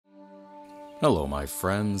Hello my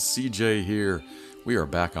friends, CJ here. We are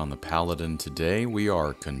back on the Paladin today. We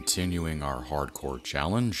are continuing our hardcore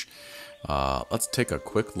challenge. Let's take a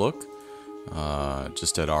quick look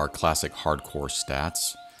just at our classic hardcore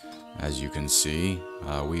stats. As you can see,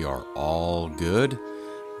 we are all good.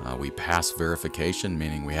 We passed verification,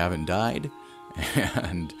 meaning we haven't died,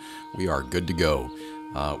 and we are good to go.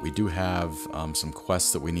 We do have some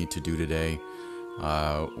quests that we need to do today.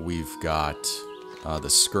 We've got the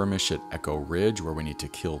skirmish at Echo Ridge, where we need to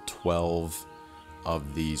kill 12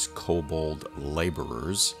 of these kobold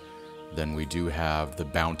laborers. Then we do have the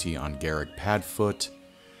bounty on Garrick Padfoot.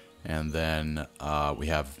 And then we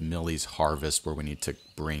have Millie's Harvest, where we need to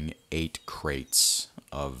bring 8 crates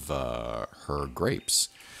of her grapes.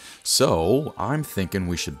 So I'm thinking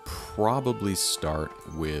we should probably start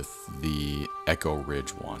with the Echo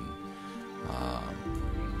Ridge one.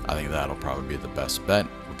 I think that'll probably be the best bet.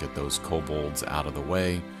 We'll get those kobolds out of the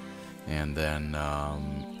way, and then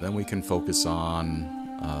we can focus on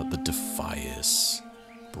the Defias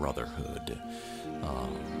Brotherhood.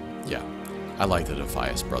 Yeah, I like the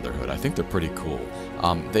Defias Brotherhood. I think they're pretty cool.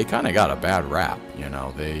 They kind of got a bad rap, you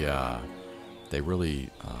know. They really,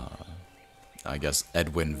 I guess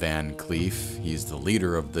Edwin Van Cleef, he's the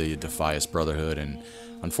leader of the Defias Brotherhood, and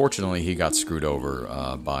unfortunately he got screwed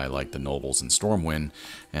over by like the nobles in Stormwind,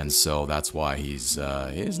 and so that's why he's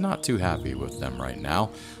not too happy with them right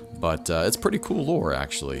now. But it's pretty cool lore,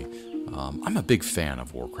 actually. I'm a big fan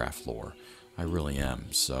of Warcraft lore. I really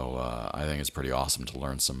am. So I think it's pretty awesome to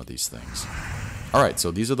learn some of these things. Alright,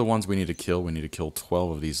 so these are the ones we need to kill. We need to kill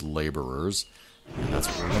 12 of these laborers, and that's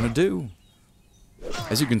what we're going to do.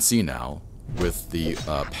 As you can see now, with the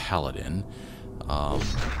Paladin,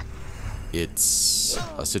 it's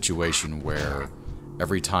a situation where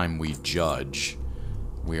every time we judge,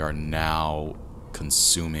 we are now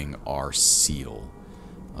consuming our seal,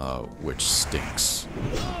 which stinks.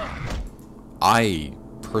 I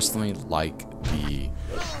personally like the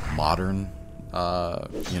modern,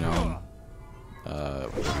 what do you want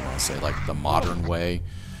to say, like the modern way,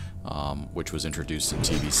 which was introduced in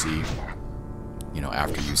TBC. You know,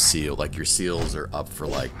 after you seal, like your seals are up for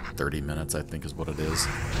like 30 minutes, I think is what it is.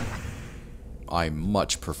 I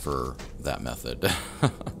much prefer that method.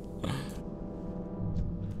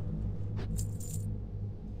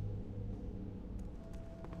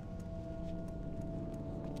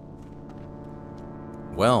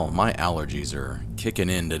 Well, my allergies are kicking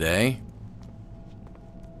in today,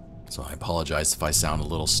 so I apologize if I sound a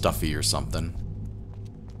little stuffy or something.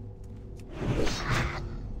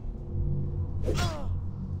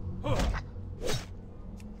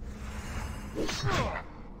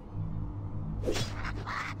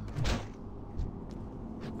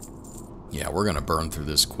 Yeah, we're gonna burn through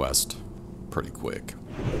this quest pretty quick.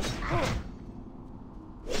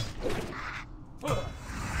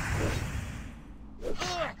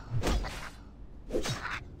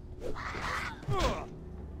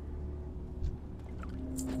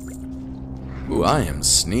 Ooh, I am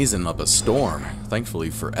sneezing up a storm. Thankfully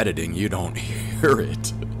for editing, you don't hear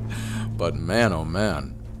it. But man, oh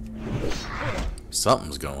man,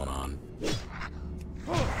 something's going on.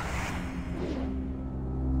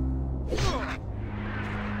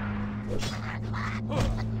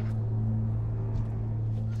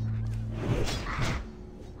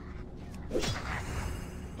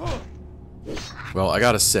 Well, I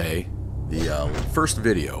gotta say, the first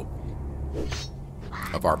video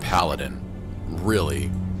of our Paladin really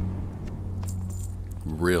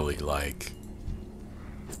like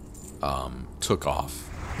took off.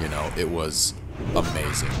 You know, it was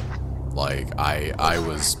amazing. Like I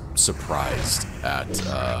was surprised at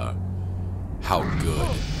how good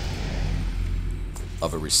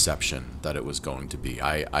of a reception that it was going to be.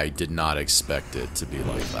 I did not expect it to be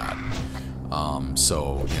like that.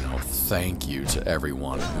 So, you know, thank you to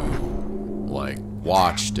everyone who like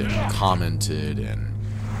watched and commented, and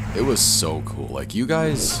it was so cool. Like, you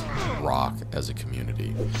guys rock as a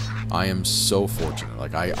community. I am so fortunate.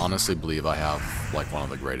 Like, I honestly believe I have like one of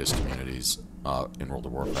the greatest communities in World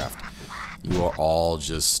of Warcraft. You are all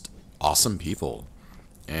just awesome people.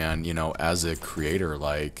 And, you know, as a creator,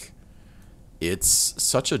 like, it's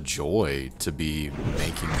such a joy to be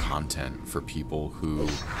making content for people who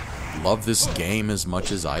love this game as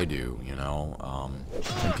much as I do, you know,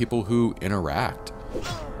 and people who interact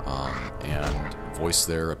and voice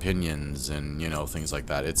their opinions and, you know, things like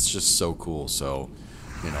that. It's just so cool. So,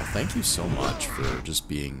 you know, thank you so much for just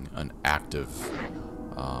being an active,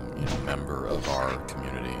 you know, member of our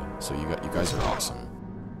community. So you guys are awesome.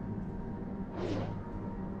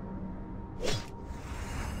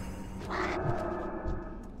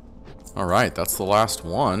 Alright, that's the last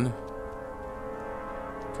one.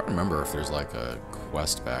 trying to remember if there's like a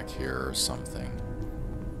quest back here or something.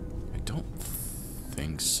 I don't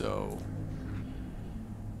think so.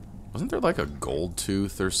 Wasn't there like a gold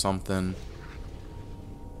tooth or something?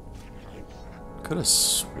 Could have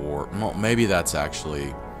swore. Well, maybe that's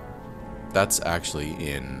actually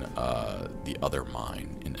in the other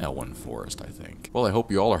mine in Elwynn Forest, I think. Well, I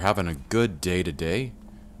hope you all are having a good day today.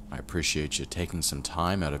 I appreciate you taking some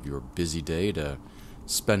time out of your busy day to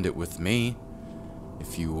spend it with me.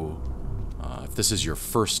 If this is your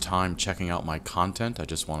first time checking out my content, I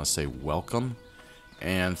just want to say welcome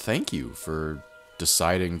and thank you for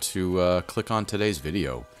deciding to click on today's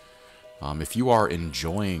video. If you are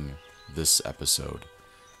enjoying this episode,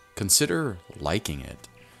 consider liking it.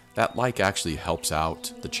 That like actually helps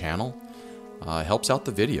out the channel, helps out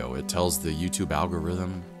the video. It tells the YouTube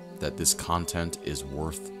algorithm that this content is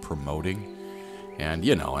worth promoting. And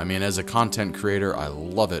you know, I mean, as a content creator, I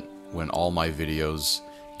love it when all my videos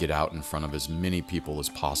get out in front of as many people as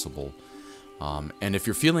possible. And if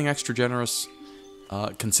you're feeling extra generous,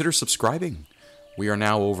 consider subscribing. We are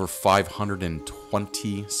now over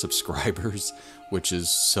 520 subscribers, which is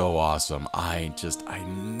so awesome. I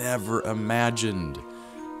never imagined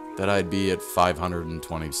that I'd be at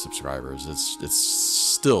 520 subscribers. It's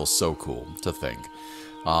still so cool to think.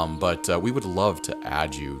 But we would love to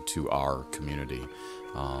add you to our community.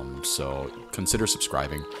 So consider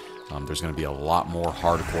subscribing. There's going to be a lot more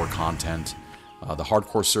hardcore content. The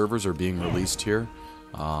hardcore servers are being released here.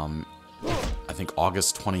 I think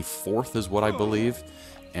August 24th is what I believe.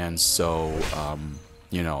 And so,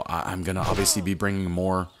 you know, I'm going to obviously be bringing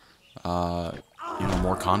more,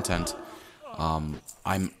 more content.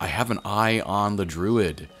 I have an eye on the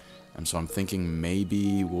druid. And so I'm thinking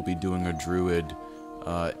maybe we'll be doing a druid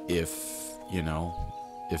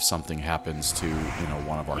if something happens to,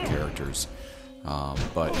 one of our characters.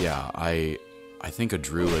 But yeah, I think a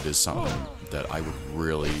druid is something that I would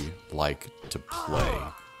really like to play.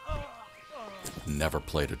 Never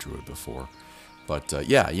played a druid before. But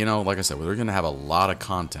yeah, like I said, we're going to have a lot of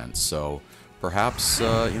content. So perhaps,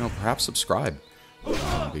 perhaps subscribe.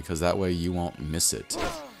 Because that way you won't miss it.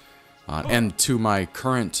 And to my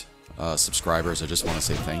current subscribers, I just want to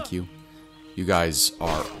say thank you. You guys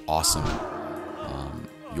are awesome.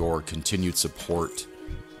 Your continued support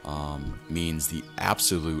means the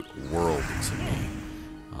absolute world to me.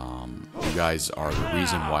 You guys are the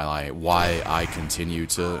reason why I continue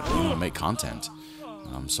to make content.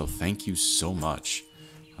 So thank you so much.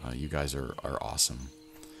 You guys are awesome.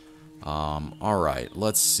 Alright,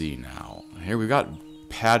 let's see now. Here we've got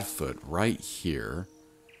Padfoot right here.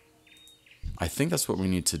 I think that's what we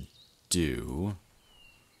need to do.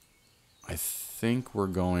 I think we're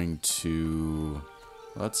going to...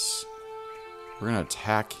 We're going to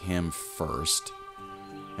attack him first.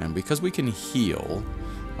 And because we can heal,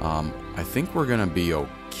 I think we're going to be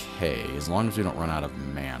okay, as long as we don't run out of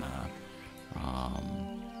mana.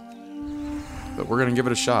 But we're going to give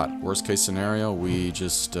it a shot. Worst case scenario, we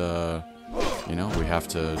just, we have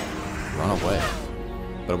to run away.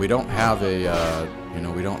 But we don't have a,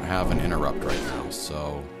 we don't have an interrupt right now,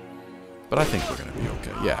 so... But I think we're going to be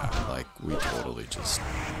okay. Yeah, like, we totally just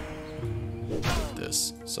did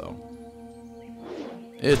this, so...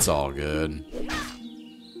 It's all good.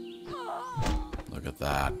 Look at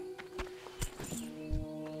that.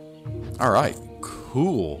 Alright,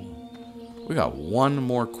 cool. We got one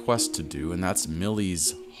more quest to do, and that's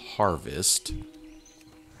Millie's Harvest.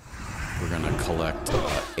 We're gonna collect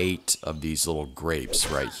 8 of these little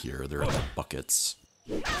grapes right here. They're in the buckets.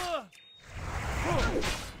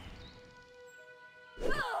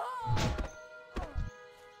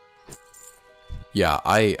 Yeah,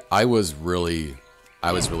 I was really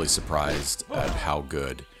surprised at how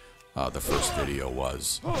good the first video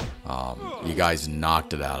was. You guys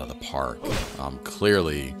knocked it out of the park.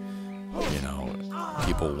 Clearly,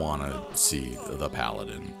 people want to see the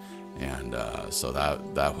Paladin, and so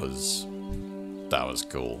that was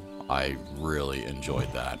cool. I really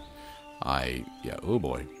enjoyed that. Oh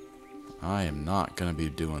boy, I am not gonna be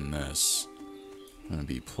doing this. I'm gonna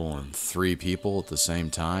be pulling 3 people at the same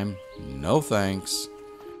time. No thanks.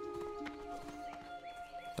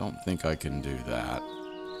 Don't think I can do that.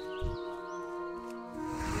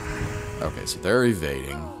 Okay, so they're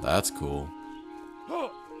evading. That's cool.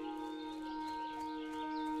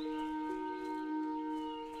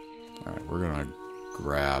 Alright, we're gonna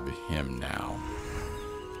grab him now.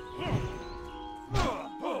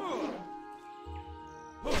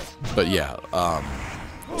 But yeah,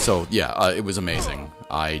 it was amazing.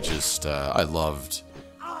 I just, I loved,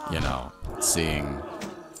 seeing,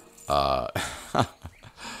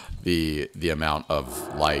 the amount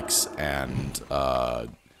of likes and,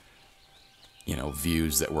 you know,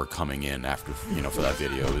 views that were coming in after, you know, for that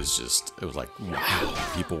video. It was like,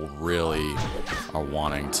 wow, people really are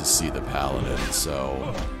wanting to see the Paladin.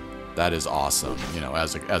 So that is awesome. You know,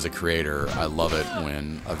 as a creator, I love it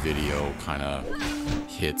when a video kind of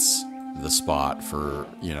hits the spot for,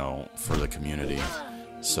 you know, for the community.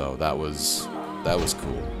 So that was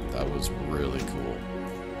cool. That was really cool.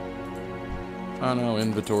 Oh no,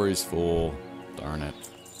 inventory's full. Darn it.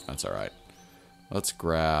 That's alright. Let's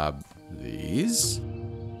grab these.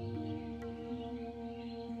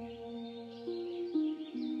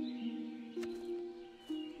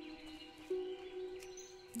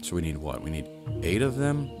 So we need what? We need 8 of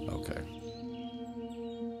them? Okay.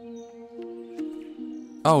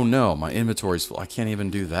 Oh no, my inventory's full. I can't even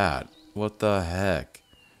do that. What the heck?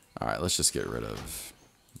 Alright, let's just get rid of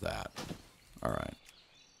that. Alright.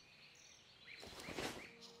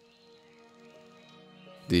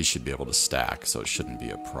 These should be able to stack, so it shouldn't be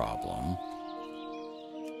a problem.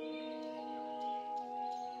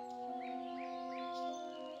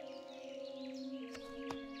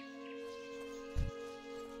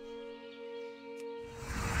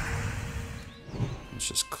 Let's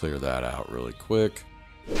just clear that out really quick.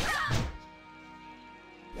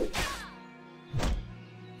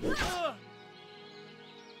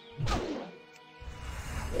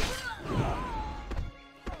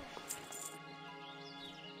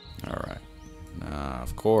 Alright.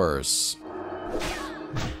 Of course.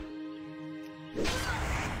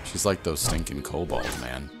 She's like those stinking kobolds,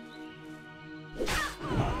 man.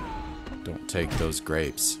 Don't take those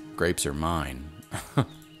grapes. Grapes are mine.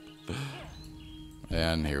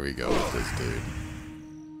 And here we go with this dude.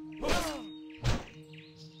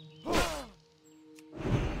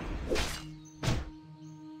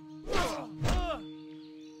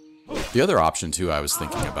 The other option, too, I was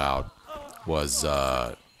thinking about was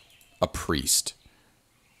a priest.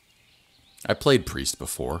 I played priest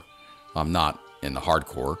before. I'm not in the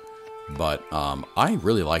hardcore, but I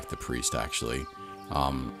really like the priest, actually.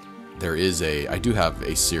 There is I do have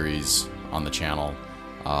a series on the channel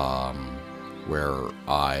where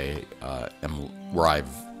I am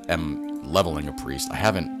leveling a priest. I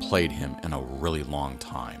haven't played him in a really long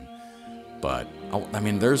time, but I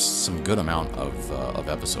mean, there's some good amount of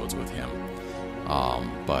episodes with him.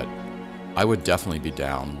 But I would definitely be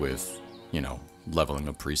down with, you know, leveling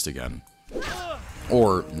a priest again,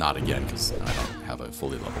 or not again because I don't have a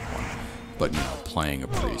fully leveled one. But you know, playing a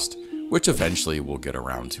priest, which eventually we'll get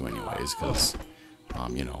around to anyways, because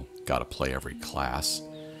you know, gotta play every class.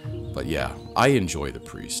 But yeah, I enjoy the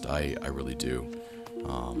priest. I really do.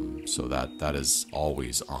 So that is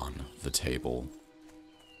always on the table.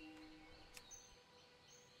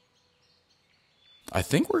 I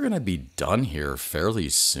think we're gonna be done here fairly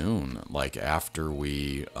soon. Like after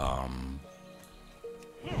we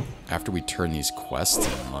turn these quests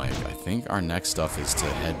in. Like I think our next stuff is to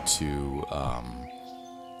head to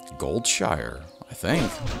Goldshire. I think.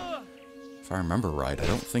 If I remember right, I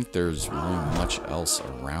don't think there's really much else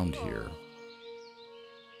around here.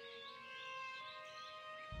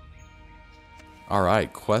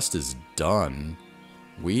 Alright, quest is done.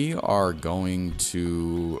 We are going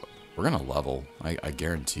to... We're gonna level. I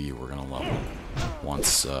guarantee you we're gonna level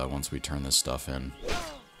once we turn this stuff in.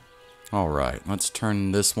 Alright, let's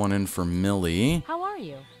turn this one in for Millie. How are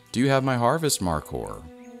you? Do you have my harvest, Markor?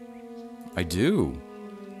 I do.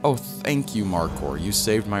 Oh, thank you, Markor. You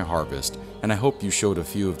saved my harvest, and I hope you showed a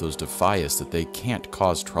few of those Defias that they can't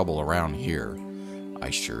cause trouble around here. I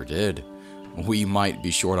sure did. We might be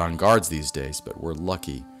short on guards these days, but we're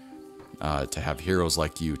lucky to have heroes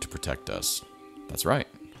like you to protect us. That's right.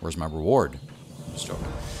 Where's my reward? I'm just joking.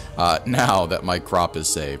 Now that my crop is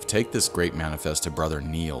saved, take this great manifest to Brother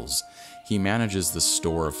Niels. He manages the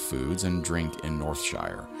store of foods and drink in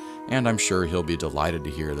Northshire, and I'm sure he'll be delighted to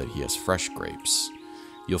hear that he has fresh grapes.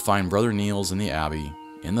 You'll find Brother Niels in the Abbey,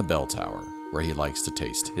 in the bell tower, where he likes to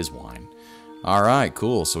taste his wine. Alright,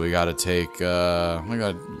 cool. So we gotta take, we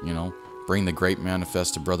gotta, you know, bring the grape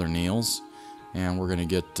manifest to Brother Niels, and we're gonna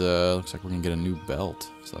get, looks like we're gonna get a new belt,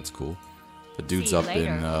 so that's cool. The dude's up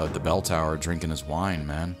in the bell tower drinking his wine,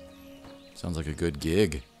 man. Sounds like a good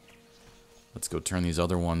gig. Let's go turn these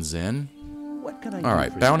other ones in.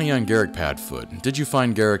 Alright, bounty on Garrick Padfoot. Did you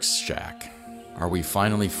find Garrick's shack? Are we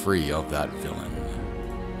finally free of that villain?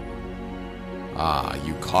 Ah,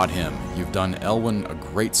 you caught him. You've done Elwynn a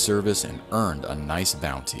great service and earned a nice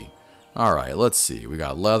bounty. Alright, let's see. We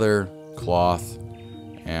got leather, cloth,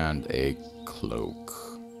 and a cloak.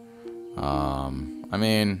 I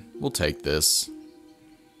mean, we'll take this.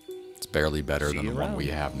 It's barely better than the one we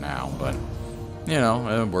have now, but, you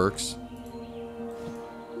know, it works.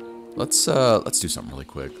 Let's do something really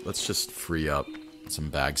quick. Let's just free up some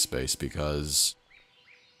bag space because...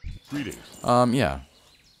 Greetings. Yeah.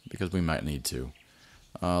 Because we might need to.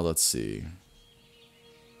 Let's see.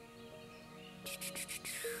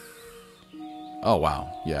 Oh,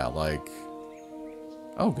 wow. Yeah, like...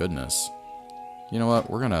 Oh, goodness. You know what?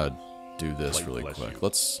 We're gonna do this really quick.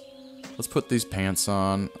 Let's put these pants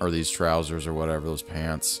on, or these trousers, or whatever, those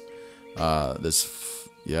pants.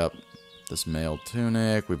 Yep. This male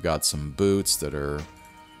tunic. We've got some boots that are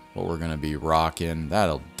what we're gonna be rocking.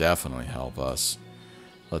 That'll definitely help us.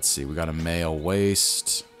 Let's see. We got a male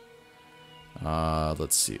waist.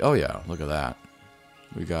 Let's see. Oh yeah, look at that.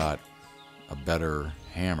 We got a better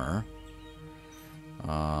hammer.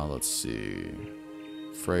 Let's see.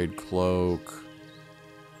 Frayed cloak.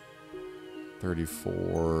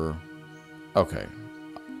 34. Okay.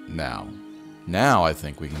 Now I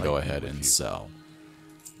think we can go ahead and sell.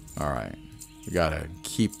 Alright. We gotta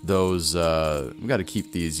keep those, we gotta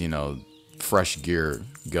keep these, you know, fresh gear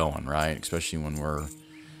going, right? Especially when we're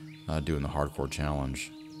doing the hardcore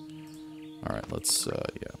challenge. Alright, let's,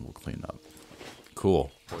 yeah, we'll clean up.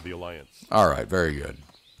 Cool. For the Alliance. Alright, very good.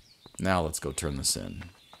 Now let's go turn this in.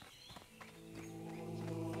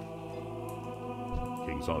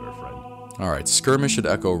 King's honor, friend. Alright, skirmish at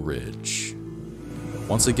Echo Ridge.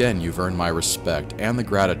 Once again, you've earned my respect and the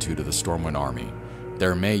gratitude of the Stormwind Army.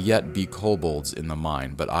 There may yet be kobolds in the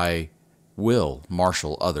mine, but I will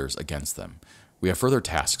marshal others against them. We have further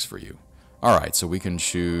tasks for you. Alright, so we can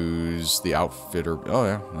choose the outfitter. Oh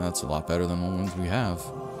yeah, that's a lot better than the ones we have.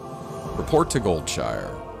 Report to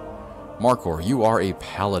Goldshire. Markor, you are a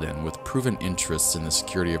paladin with proven interests in the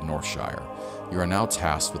security of Northshire. You are now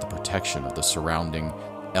tasked with the protection of the surrounding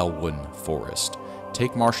Elwynn forest.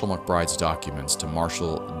 Take Marshal McBride's documents to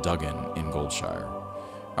Marshal Duggan in Goldshire.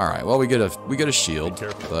 Alright, well we get a shield,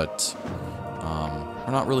 but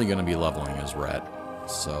we're not really going to be leveling as Rhett.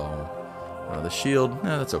 So, the shield,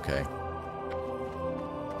 that's okay.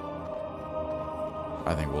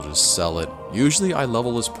 I think we'll just sell it. Usually I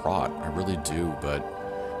level as Prot, I really do,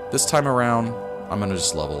 but this time around, I'm going to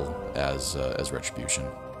just level as Retribution.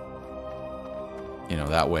 You know,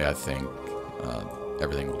 that way I think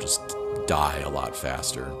everything will just die a lot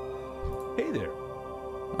faster. Hey there.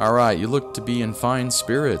 Alright, you look to be in fine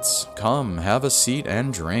spirits. Come, have a seat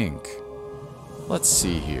and drink. Let's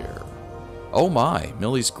see here. Oh my,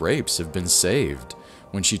 Millie's grapes have been saved.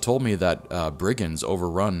 When she told me that brigands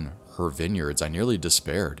overrun her vineyards, I nearly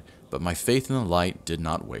despaired, but my faith in the light did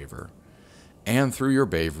not waver. And through your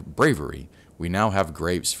bravery, we now have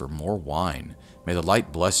grapes for more wine. May the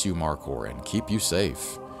light bless you, Markor, and keep you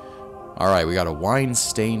safe. Alright, we got a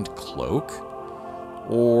wine-stained cloak,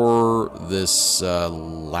 or this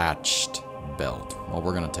latched belt. Well,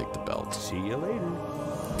 we're going to take the belt. See you later.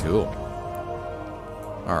 Cool.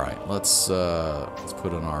 Alright, let's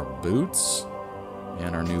put on our boots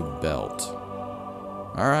and our new belt.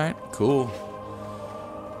 Alright, cool.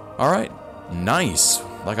 Alright, nice.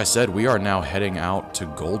 Like I said, we are now heading out to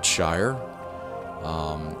Goldshire.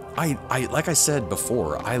 Like I said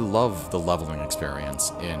before, I love the leveling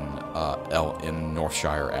experience in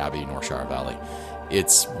Northshire Abbey, Northshire Valley.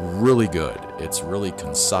 It's really good. It's really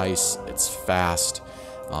concise. It's fast.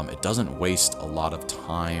 It doesn't waste a lot of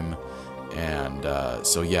time, and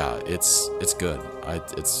so yeah, it's good.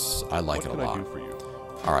 I like it a lot. What can I do for you?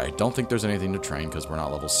 All right, don't think there's anything to train because we're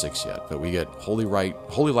not level 6 yet, but we get Holy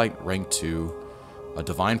Light rank 2, a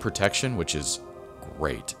Divine Protection, which is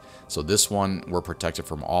great. So this one, we're protected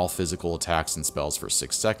from all physical attacks and spells for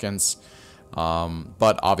 6 seconds.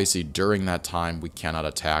 But obviously during that time, we cannot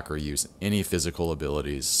attack or use any physical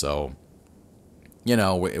abilities. So, you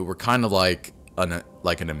know, we're kind of like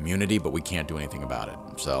an immunity, but we can't do anything about it.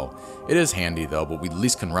 So it is handy though, but we at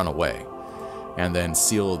least can run away. And then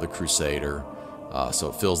Seal of the Crusader. So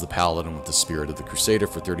it fills the Paladin with the Spirit of the Crusader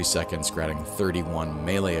for 30 seconds, granting 31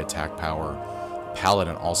 melee attack power.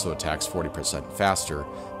 Paladin also attacks 40% faster,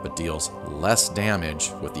 but deals less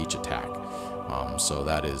damage with each attack. So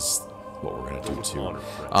that is what we're going to do too.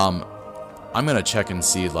 I'm going to check and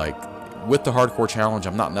see, like, with the hardcore challenge,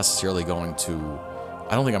 I'm not necessarily going to...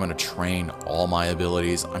 I don't think I'm going to train all my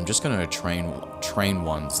abilities. I'm just going to train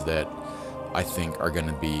ones that I think are going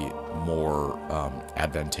to be more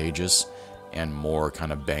advantageous and more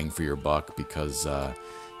kind of bang for your buck because,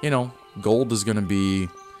 you know, gold is going to be...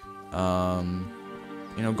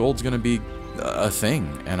 you know, gold's going to be a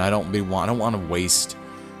thing, and I don't want to waste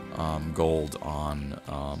gold on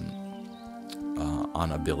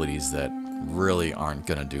abilities that really aren't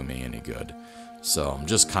going to do me any good. So I'm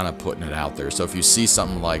just kind of putting it out there. So if you see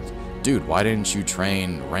something like, dude, why didn't you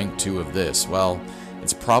train rank 2 of this? Well,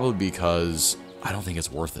 it's probably because I don't think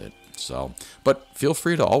it's worth it. So, but feel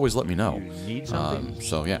free to always let me know. You need something?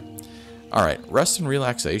 So yeah. All right, rest and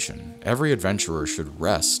relaxation. Every adventurer should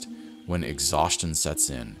rest when exhaustion sets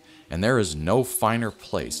in, and there is no finer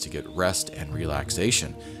place to get rest and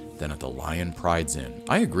relaxation than at the Lion Pride's Inn.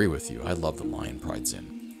 I agree with you. I love the Lion Pride's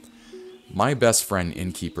Inn. My best friend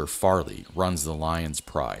innkeeper Farley runs the Lion's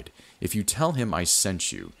Pride. If you tell him I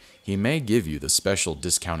sent you, he may give you the special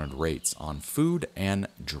discounted rates on food and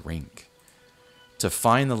drink. To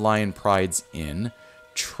find the Lion Pride's Inn,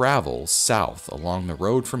 travel south along the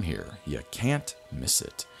road from here. You can't miss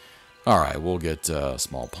it. All right, we'll get a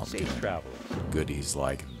small pumpkin. Safe travels. Goodies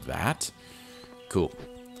like that. Cool.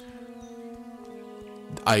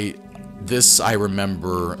 I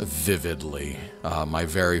remember vividly. My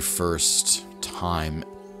very first time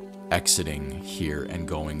exiting here and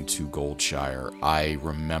going to Goldshire. I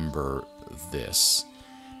remember this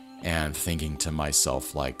and thinking to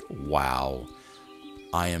myself, like, wow,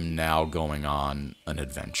 I am now going on an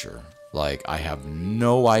adventure. Like, I have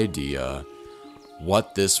no idea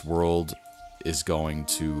what this world is going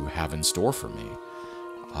to have in store for me.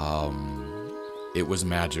 It was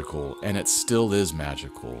magical, and it still is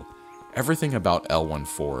magical. Everything about Elwynn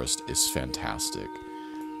Forest is fantastic.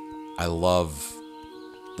 I love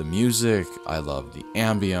the music, I love the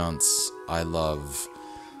ambience, I love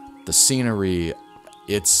the scenery.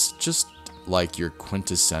 It's just like your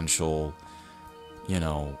quintessential, you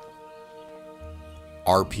know,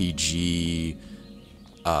 RPG,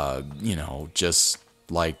 you know, just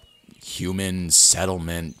like human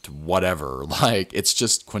settlement, whatever. Like, it's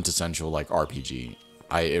just quintessential, like, RPG.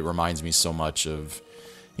 It reminds me so much of,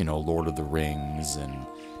 you know, Lord of the Rings and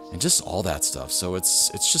just all that stuff. So it's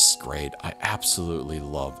just great. I absolutely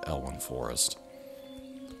love Elwynn Forest.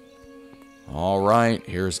 All right,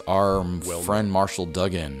 here's our friend Marshall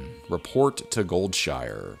Duggan. Report to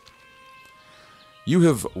Goldshire. You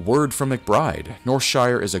have word from McBride.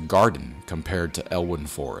 Northshire is a garden compared to Elwynn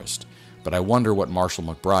Forest, but I wonder what Marshal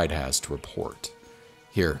McBride has to report.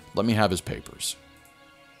 Here, let me have his papers.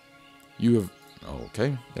 You have...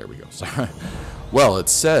 Okay, there we go. Sorry. Well, it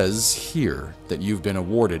says here that you've been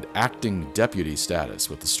awarded acting deputy status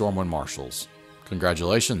with the Stormwind Marshals.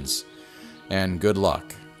 Congratulations, and good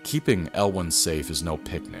luck. Keeping Elwynn safe is no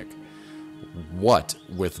picnic. What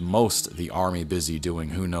with most the army busy doing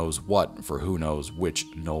who knows what for who knows which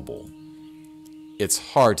noble.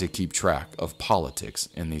 It's hard to keep track of politics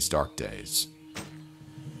in these dark days.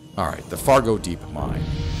 Alright, the Fargo Deep Mine.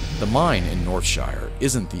 The mine in Northshire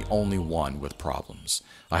isn't the only one with problems.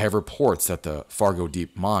 I have reports that the Fargo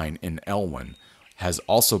Deep Mine in Elwynn has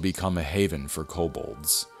also become a haven for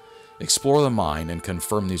kobolds. Explore the mine and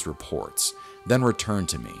confirm these reports, then return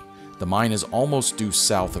to me. The mine is almost due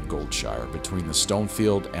south of Goldshire, between the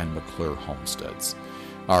Stonefield and McClure homesteads.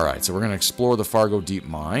 Alright, so we're going to explore the Fargo Deep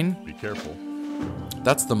Mine. Be careful.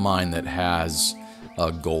 That's the mine that has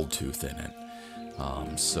a gold tooth in it.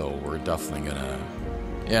 So we're definitely going to...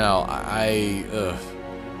 You know, I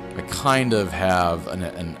kind of have I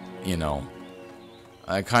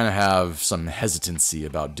kind of have some hesitancy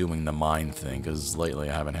about doing the mine thing, because lately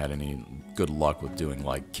I haven't had any good luck with doing,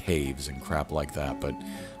 like, caves and crap like that, but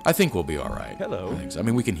I think we'll be alright. Hello. I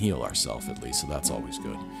mean, we can heal ourselves at least, so that's always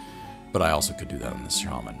good. But I also could do that on the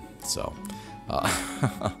shaman, so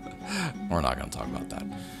we're not going to talk about that.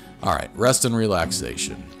 Alright, rest and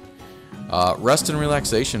relaxation. Rest and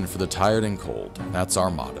relaxation for the tired and cold. That's our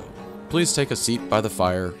motto. Please take a seat by the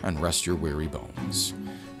fire and rest your weary bones.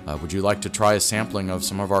 Would you like to try a sampling of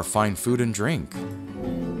some of our fine food and drink?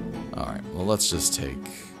 Alright, well, let's just take...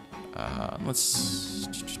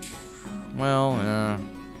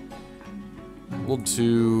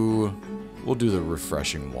 we'll do the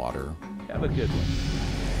refreshing water. Have a good one.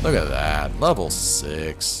 Look at that. Level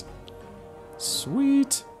 6.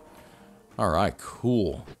 Sweet. Alright,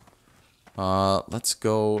 cool. Let's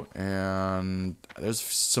go, and there's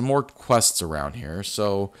some more quests around here,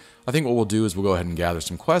 so I think what we'll do is we'll go ahead and gather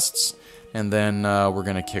some quests, and then we're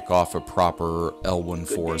going to kick off a proper Elwynn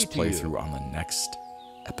Forest playthrough on the next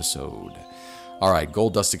episode. Alright,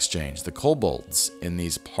 Gold Dust Exchange. The kobolds in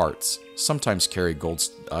these parts sometimes carry gold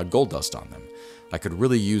dust on them. I could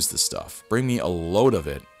really use the stuff. Bring me a load of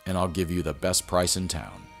it, and I'll give you the best price in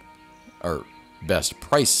town. Or... best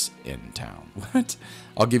price in town. What?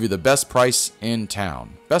 I'll give you the best price in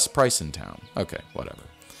town. Best price in town. Okay, whatever.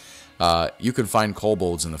 You can find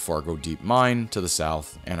kobolds in the Fargo Deep Mine to the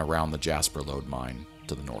south and around the Jasper Lode Mine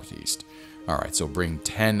to the northeast. Alright, so bring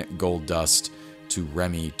 10 gold dust to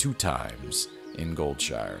Remy 2 times in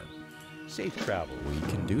Goldshire. Safe travel. We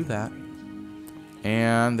can do that.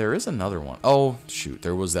 And there is another one. Oh, shoot.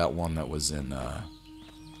 There was that one that was in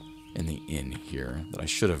in the inn here that I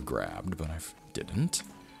should have grabbed, but I didn't.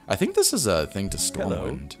 I think this is a thing to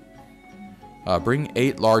Stormwind. Bring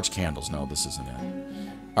 8 large candles. No, this isn't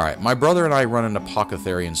it. Alright, my brother and I run an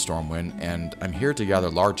apothecary in Stormwind, and I'm here to gather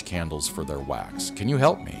large candles for their wax. Can you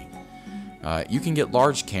help me? You can get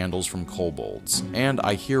large candles from kobolds, and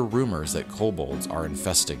I hear rumors that kobolds are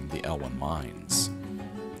infesting the Elwynn mines.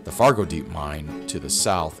 The Fargo Deep mine to the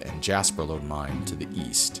south and Jasperlode mine to the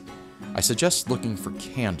east. I suggest looking for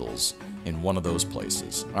candles in one of those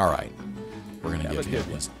places. Alright, we're going to give you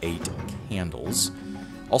these 8 candles.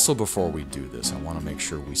 Also, before we do this, I want to make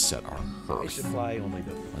sure we set our hearth.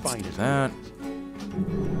 Let's do that.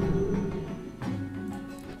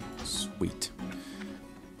 Sweet.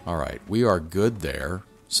 Alright, we are good there.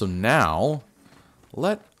 So now,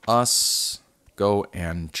 let us go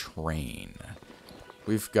and train.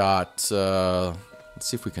 We've got, let's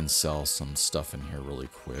see if we can sell some stuff in here really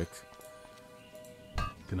quick.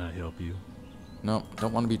 Can I help you? No,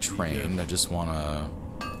 don't want to be trained. I just want to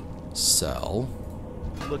sell.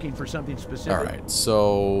 Looking for something specific? Alright,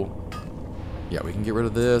 so... yeah, we can get rid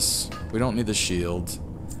of this. We don't need the shield.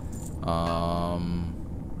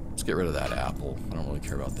 Let's get rid of that apple. I don't really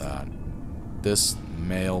care about that. This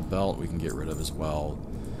mail belt we can get rid of as well.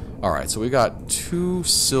 Alright, so we got 2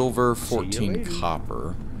 silver, 14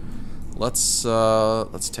 copper. Let's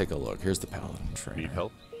take a look. Here's the Paladin trainer. Need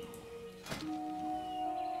help?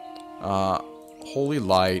 Holy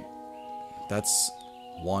Light, that's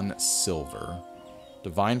 1 silver.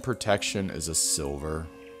 Divine Protection is a silver.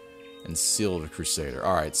 And Seal of the Crusader.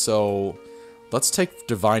 Alright, so let's take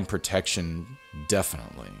Divine Protection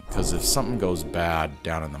definitely. Because if something goes bad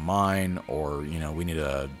down in the mine, or, you know, we need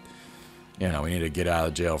a get out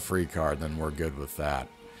of jail free card, then we're good with that.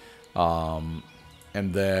 And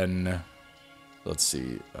then, let's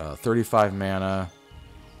see, 35 mana,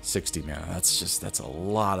 60 mana. That's a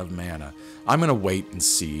lot of mana. I'm going to wait and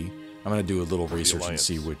see. I'm going to do a little research and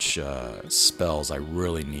see which spells I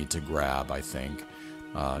really need to grab, I think.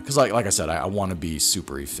 Because, like I said, I want to be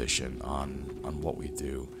super efficient on what we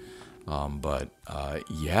do.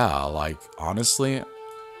 Yeah, like, honestly,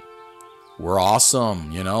 we're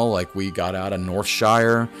awesome, you know? Like, we got out of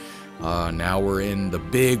Northshire. Now we're in the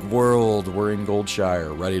big world. We're in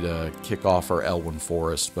Goldshire, ready to kick off our Elwynn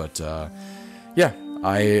Forest. But, yeah,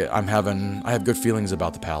 I have good feelings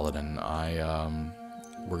about the Paladin.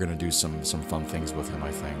 We're going to do some fun things with him,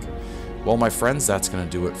 I think. Well, my friends, that's going to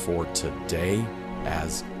do it for today.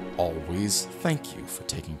 As always, thank you for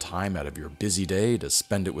taking time out of your busy day to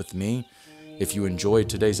spend it with me. If you enjoyed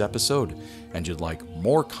today's episode and you'd like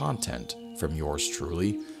more content from yours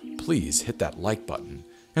truly, please hit that like button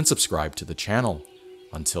and subscribe to the channel.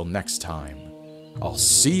 Until next time, I'll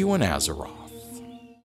see you in Azeroth.